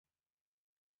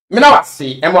Mina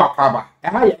wasi emo akaba.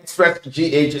 Eha ye Express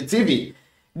GHTV.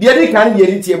 The other can ye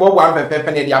nti ebo wan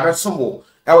pepepe ne dia besomo.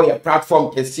 Ewo ye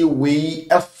platform kesi we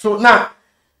eso na.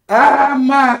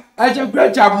 Ma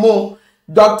ajagraja mo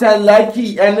Dr.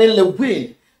 Likee and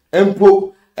Lilwin.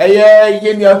 Empo eye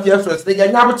ye mi Afia so se ga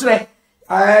nyabotre.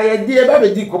 Di e ba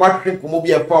be di koma hwenkomo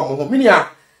bi e form ho. Minia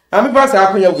ami pass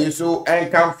akonya we so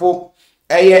enkamfo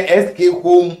eye SK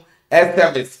home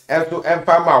service enso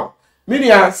enfamao.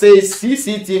 Minia says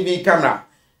CCTV camera,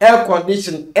 air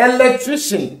condition,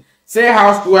 electrician, say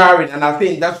house wiring, and I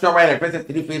think that's why I present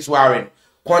 3-phase wiring.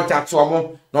 Contact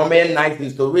someone, no man night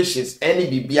installations, any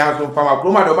BBS from Farmer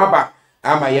Kroma do Maba.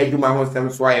 I'm a Yeduma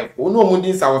Hostem Swire. Oh no,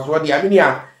 Mundis, I was what the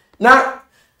Aminia. Now,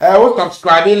 I was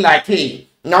subscribing like hey,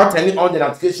 now turning on the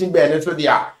notification bell, and so they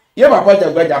are. You have a point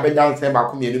of where I've down saying about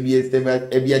community a stable,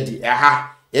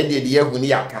 aha, Eddie, the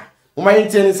Yahuniaka. Whom I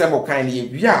intend some kind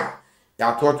of yeah.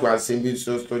 I thought to have seen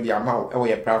so the amount of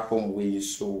your platform we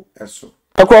so so.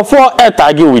 For a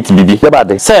target with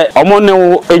BB. Say, I'm on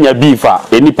no any beef,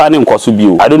 any panning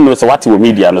Kosubu. I don't know so what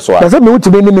media no so. Does it mean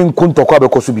to be named Kuntoka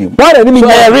Kosubu? Why do you mean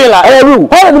why do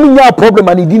you mean your problem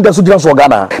and he didn't do just for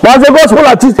Ghana? Now the gospel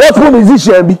artist, what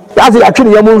musician be? That's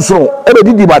actually a monsoon.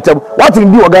 Every did matter. What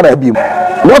in do Ghana be?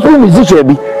 What musician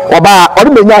be? Or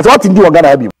what in do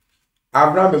Ghana be?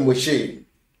 Abraham Moshe,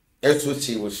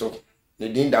 SOC was so. The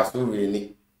thing that's so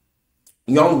really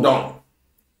young Don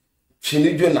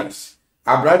Chini Jonas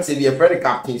Abraham said the friend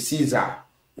Captain Caesar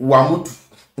Wamutu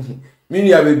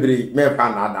Minia Bebre me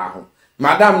fanada.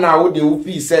 Madam now the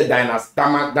Ufi said Dynasty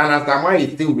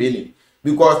is still raining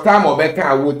because time of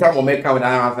Becca will time of Mecca with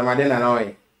Dynasty Madena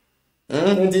Noy.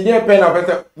 The pen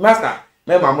of Master,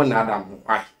 me Mamma Adam,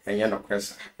 why, and you're not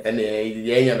pressure, and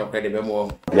you're not credible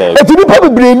more. But you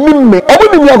probably mean me,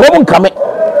 I wouldn't coming.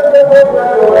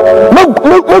 No,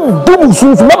 do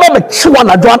soon. Remember,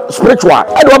 Schwar spiritual. I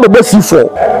don't have a best for.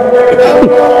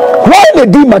 Why the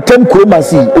demon attend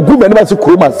chromacy? A good man never see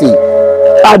chromacy.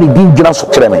 I did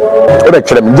just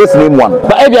just name one.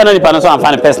 But every other person I'm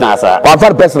finding personal, sir. I'm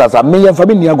finding personal, sir. Me and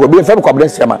family go be a family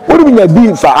complex. What do you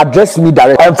mean for address me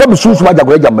direct? I'm from Shoes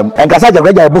Majagam and Casaja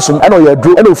Rega Bosom. I know you're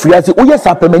drew. I know free. I say, oh yes,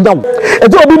 I'm young.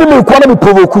 And so be me economy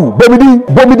provoke. Baby,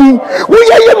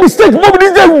 we are mistake. Nobody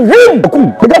is a win.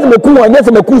 Because the cool and yes,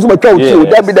 I'm a cool my couch.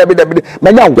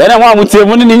 My young. Then I want to say,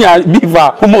 money in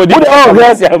beaver.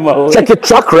 Check a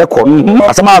track record.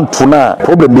 As a man, tuna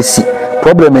problem is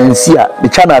problem and see the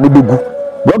channel ni begu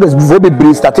bloggers before be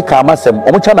brace start ka masem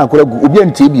o mo channel ko gu obi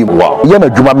ante bi mu ye ma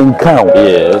dwuma men kan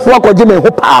yes wo ko je me ho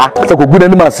pa se ko gu na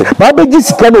ni mase ba be gi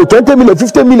sika no 20 million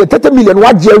 50 million 30 million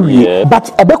wa je awie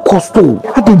but e be cost o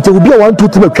ade nte obi 1 2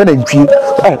 3 twa na ntwi mo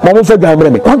mo fa dwan bre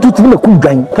me 1 2 3 na ku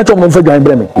dwan ka cho mo fa dwan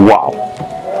bre me wow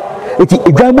eti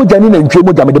edwan mo jani na ntwi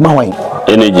mo jame de ma wan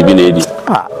energy bi na edi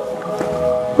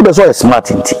be so smart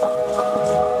nti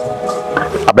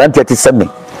abran 37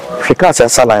 Fika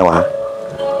salai wa.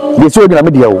 Yes, you na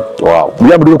media o. Wow.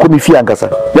 We am do ko mi fi ankasa.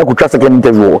 Ya ku trust second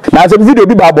interview. Na se video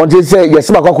bi ba bonje say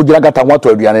yes ma kwa ku jira gata ho to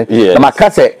aduane. Na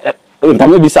maka se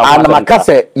ntame bi sa. Na maka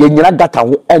se ye nyira gata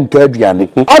ho ento aduane.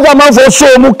 Other man for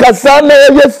show mu kasa na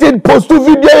yes post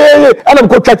video ye. Ana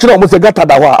ko twa kire o mo se gata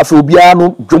da ho afi obia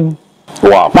no dwom.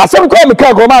 Wow. Na some call me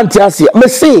ka go man tiase. Me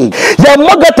say, ya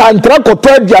mogata ntra koto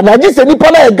adua na ji se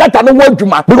nipa na gata no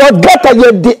wadwuma because gata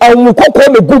ye di enwukoko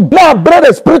me good. Na bread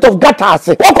the spirit of gata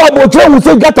ase. What about you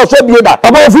say gata so be that?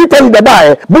 About free tell the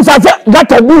buy. Bu sa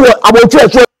gata bi about you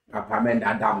so. Papa men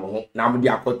adam ho. Na mo di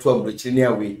akoto abrochi ne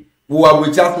awe. Wo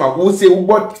abrochi asma wo say wo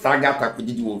bot sa gata ko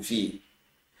didi wo fie.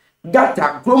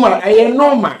 Gata kroma eye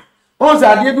normal. On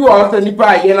sa de bi wo se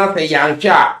nipa ye na se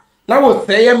yanhwa. Now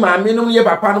say mammy no ye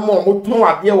papa no more ton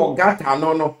ade wo gata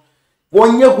no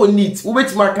wonye ho neat wo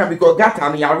betima kan because gata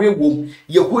no yare wo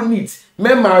ye ho neat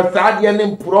memma sa ade ne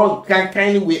mpro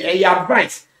kan we e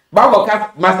advice ba wo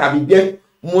ka master bibia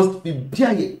most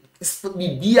bibia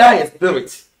ye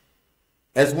spirit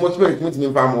as most spirit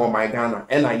mutimi fam wo my Ghana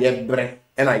and I ye bre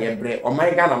o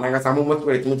my Ghana na ngasa most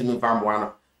spirit mutimi fam wo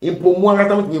no impo mu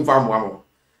ngasa mutimi fam wo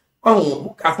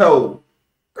oh kasa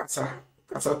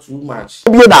too much.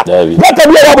 That do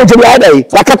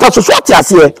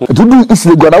is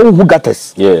the gonna who got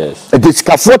us. Yes. This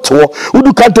cafoto who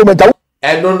do cantonment.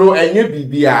 And no, and ye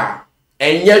bibia,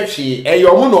 and yet she, and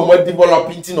your moon no more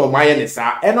developing no mayonnaise.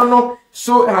 And no,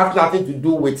 so it has nothing to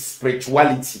do with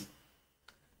spirituality.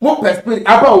 More perspective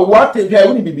about what they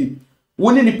will be.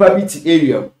 Wouldn't the public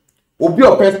area. Obi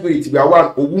o perspective be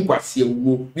one ogun kwase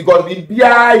ewu because we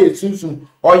bia ye sunsun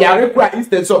or yare kwa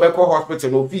instance of a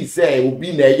hospital no fee say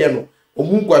obi na eye no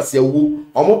omun kwase ewu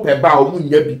omo pe ba omu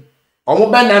nya bi omo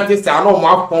be na te sa na omo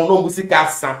afon no musika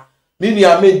sa Mini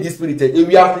I made this spirit. If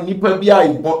we have nipa bia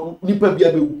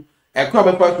be e kwa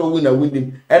be pass owu na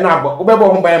windim e na abo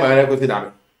obebo ho ban ma go sit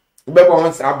am obebo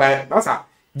ho sa ban masa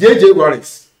JJ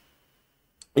Glorious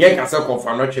ye ka se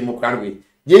confirm no twe mu kra we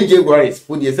JJ Glorious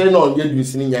for the say no ye du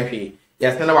sini nya hwe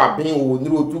ye say na wa ben wo ni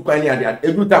otu kwan ni ade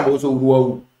edu time also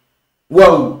wo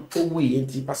we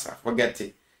enti pasa forget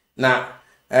it na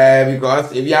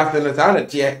because if you have to know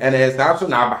that here and it's also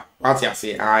na aba what you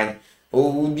say ai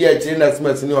o bi a tire na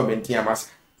smart ni obenti masa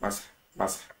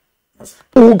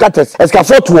who gutters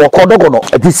escafort to Kodogono,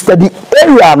 it is the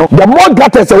area no. The more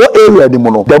gutters area the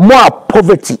mono, the more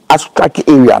poverty as strike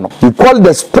area no. We call it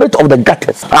the spirit of the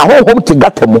gutters. Our home to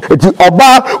gutter mo. It is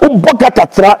oba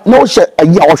ubokatatra no she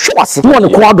ya oshwase. No one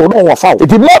kwado no wa foul.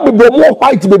 It is not be more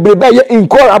white be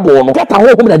incurable no. Get a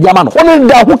home the diamond. Only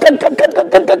the who can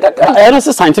I don't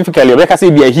say scientifically, like I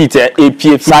say be a heat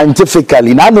APF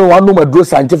scientifically. Na no one no do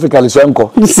scientifically so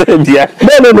enko.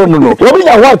 No. Obi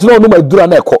ya white no do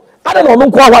na eko. I don't know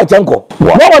why Janko.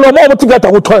 No one more to get a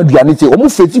hotel dianity,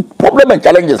 almost problem and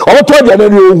challenges. Or told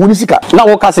you Unisika.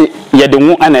 Now, Cassie, you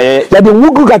don't and the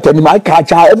Wugu got him. I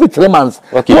catch her every 3 months.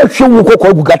 Okay, what show you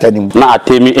go got him? Now,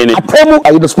 tell me any promo.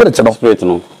 Are you the spirit? No.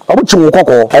 I want you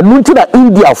to and went to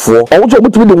India for. I want you to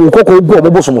be the Wukoko go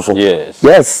Bosomo.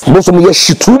 Yes, Bosom, yes,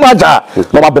 she too much.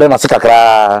 No, my brother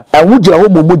Sakakra. And would you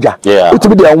home Muja? Yeah, it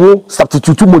will be their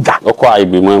substitute to Muja. Okay,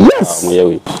 yes.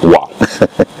 Wow.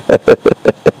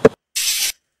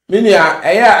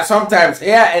 Minia, sometimes,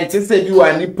 and to say you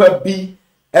are nipa B,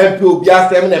 and to be a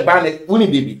 7 bannet, uni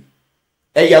baby.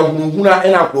 Huna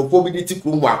and appropriate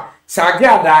kumwa.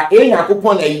 Sagada,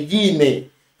 coupon a yine,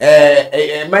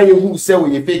 my who say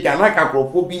we fake and like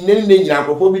apropos, naming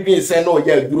apropos being sent or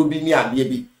yet grew be near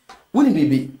baby. Uni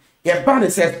baby, your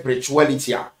bannet says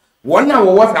spirituality. 1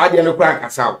 hour what I didn't crack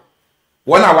us out.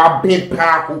 1 hour big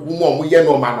park who we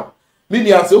no manner.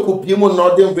 Minia so could Pimo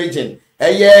Northern region.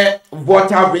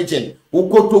 Water region,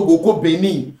 Uko Togo, Uko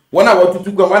Benin. When I want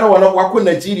to go, when I want to walk in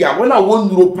Nigeria, when I want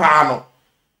to pano.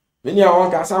 Many I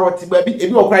want to say what baby,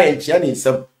 if you're crying, Chinese,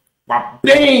 but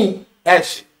bang,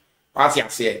 ash, as you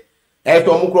say. As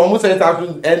to almost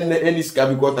 10,000 any scab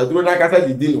because I do not get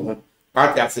the dinner.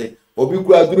 But I say,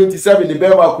 Obiqua 27 the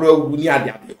Bella Crow, near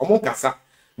the Omocasa.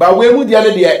 But where would the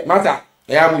other day matter?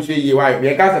 I am sure you are.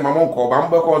 We got a mamma called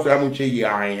Bamba calls I am sure you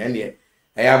are and yet.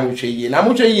 I am sure you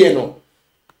know.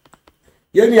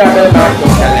 Yeni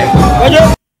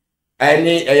abena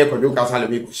any a producer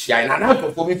salary shine and out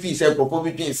of me fee say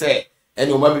proposing say and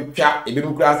you might chat a bit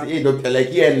class a Dr.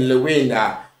 Likee and Lilwin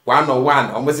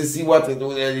 101 almost see what the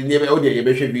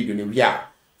never should be doing here.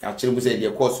 Actually said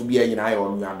the course will be an eye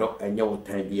on your dog and your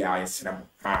time be I slam.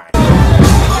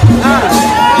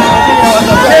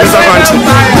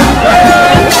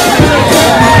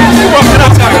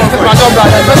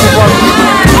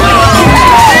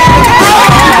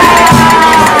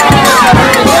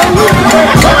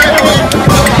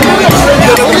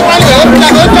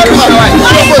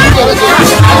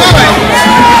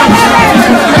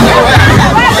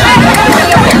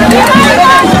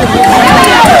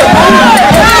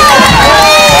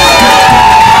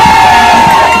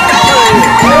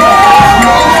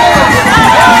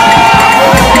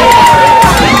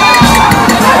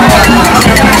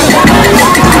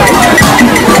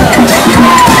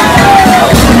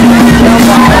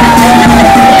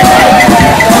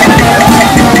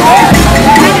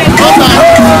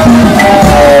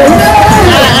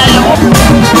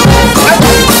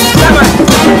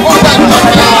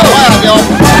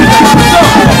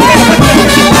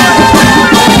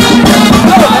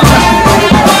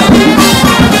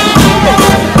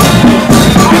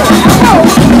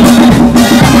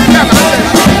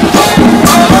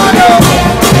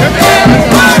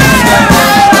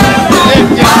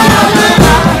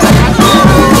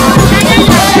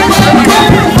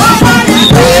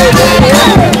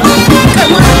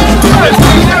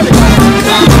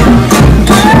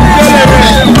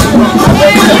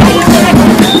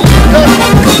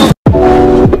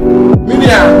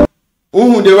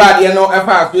 The right, you know, if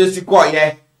I feel sick,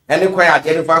 and the quiet,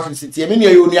 and the fast city, many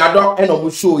you near dog, and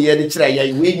almost show ye the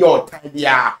tray, we your time,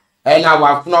 and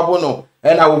our snobono,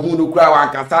 and our who cry,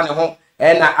 and can home,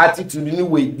 and our attitude in the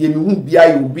way, you won't be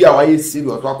our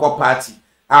serious walk party.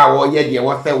 Our ye,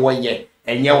 what's that 1 year,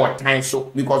 and your time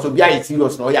so, because of your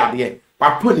serious no yard,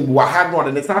 but putting what had more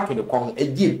than the start of the con, a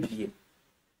deep.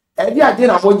 And yeah,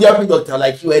 then I'm Jeffrey doctor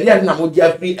like you, and then I'm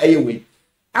Jeffrey away.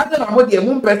 After I'm the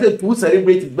moon person to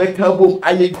celebrate it back home,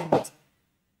 I did it.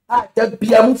 That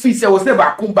be a movie was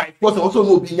never come by, was also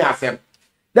no being them.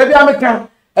 There be American,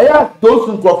 I have those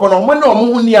who go for no one or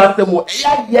moon near them,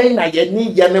 I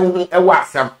need Yan and was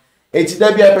some. It's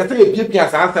there be a person a people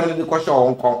as answer the question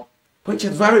on call, which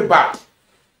is very bad.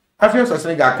 I feel so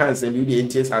saying I can't say you the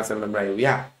NTS answer them right.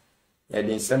 Yeah. And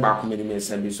then send back me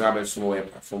and be so I small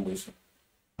platform with you.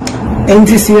 And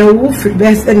this year, free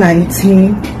best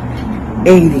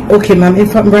 1980. Okay, ma'am,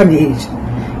 if I'm right age.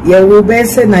 Yeah, we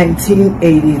best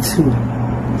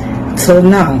 1982. So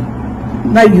now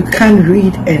you can't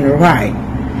read and write.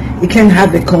 You can't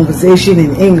have a conversation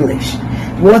in English.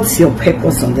 What's your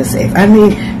purpose on this earth? I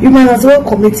mean, you might as well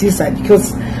commit suicide,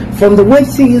 because from the way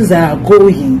things are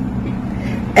going,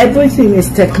 everything is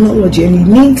technology and you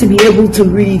need to be able to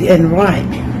read and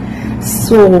write.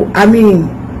 So, I mean,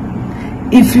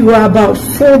 if you are about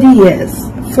 40 years,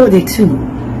 42,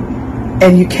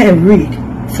 and you can't read,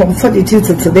 from 42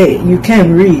 to today, you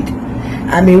can't read.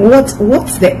 I mean, what's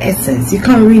the essence? You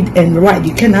can't read and write.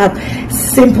 You can have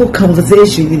simple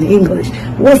conversation in English.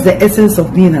 What's the essence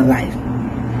of being alive?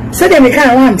 So then we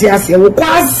can't want to ask you, you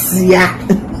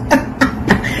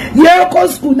go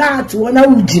school now to one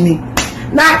of Jimmy.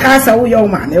 Now, Casa,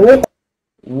 young man.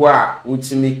 Wa,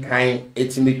 ultimate kind,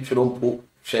 ultimate trumpo,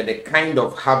 share the kind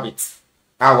of habits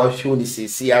our show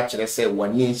is see actually say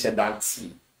 1 year said that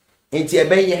see. Ain't ye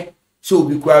bay? So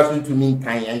because to mean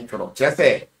kind and trump. Just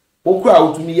say. Okra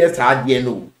out to me yes I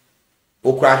no.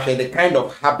 Okra share the kind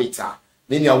of habitat,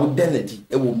 then your identity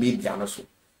it will make the answer.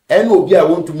 And will be I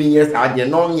want to mean yes I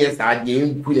non yes I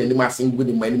good and massing good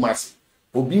in my mass.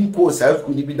 For being poor self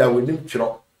could be that with him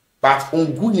chop, but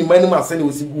on good in my mass and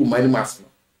will see good money mass.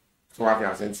 So I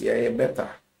can say better.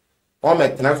 All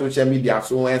my social media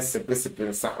so and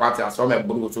recipients what I saw my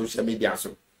blue social media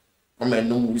so. All my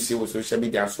no we see social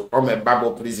media so all my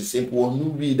Bible please simple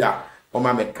new reader.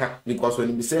 Because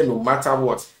when you say no matter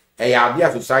what, a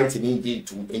idea society need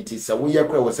to enti so we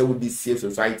are say with this safe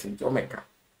society to Omeka.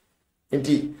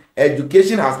 Enti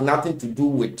education has nothing to do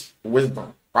with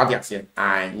wisdom. What you saying?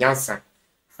 Nyansa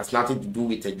has nothing to do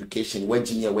with education. When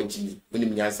you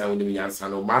nyansa,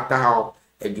 no matter how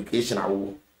education I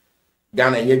will.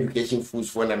 Ghana education foods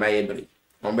for na every.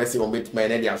 Ombesi ombet my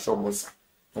na show monsa.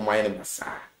 O my na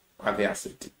sa. What they are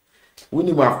saying. When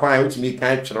you are fine, which me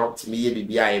can't drop to me, be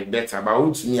better, but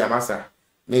which me a massa,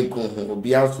 make will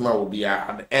be out will be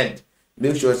at the end.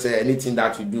 Make sure say anything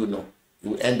that you do, no,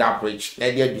 you end up rich.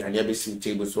 Let there be an every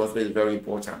table, so it's very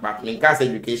important. But in class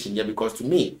education, yeah, because to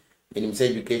me, when you say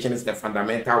education is the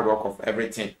fundamental work of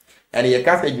everything. And in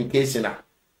class education,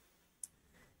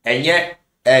 and yet,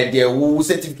 there will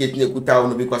certificate no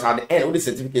kuta because at the end, all the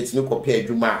certificates no compare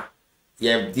Juma.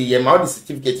 Yeah, the amount of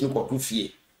certificates no compare.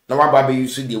 No wababe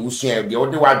use the usual the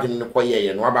other one in the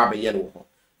choir and wababe yellow.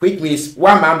 Which means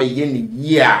 1 man a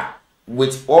year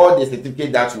with all the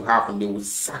certificate that you have, and they will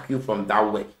sack you from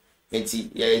that way. And see,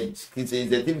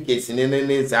 certificates in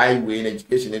any way in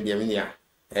education in the Armenia.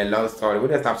 A long story.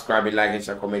 With a subscribe, like, and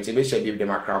share, comment, make sure you give them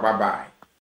a crowd. Bye bye.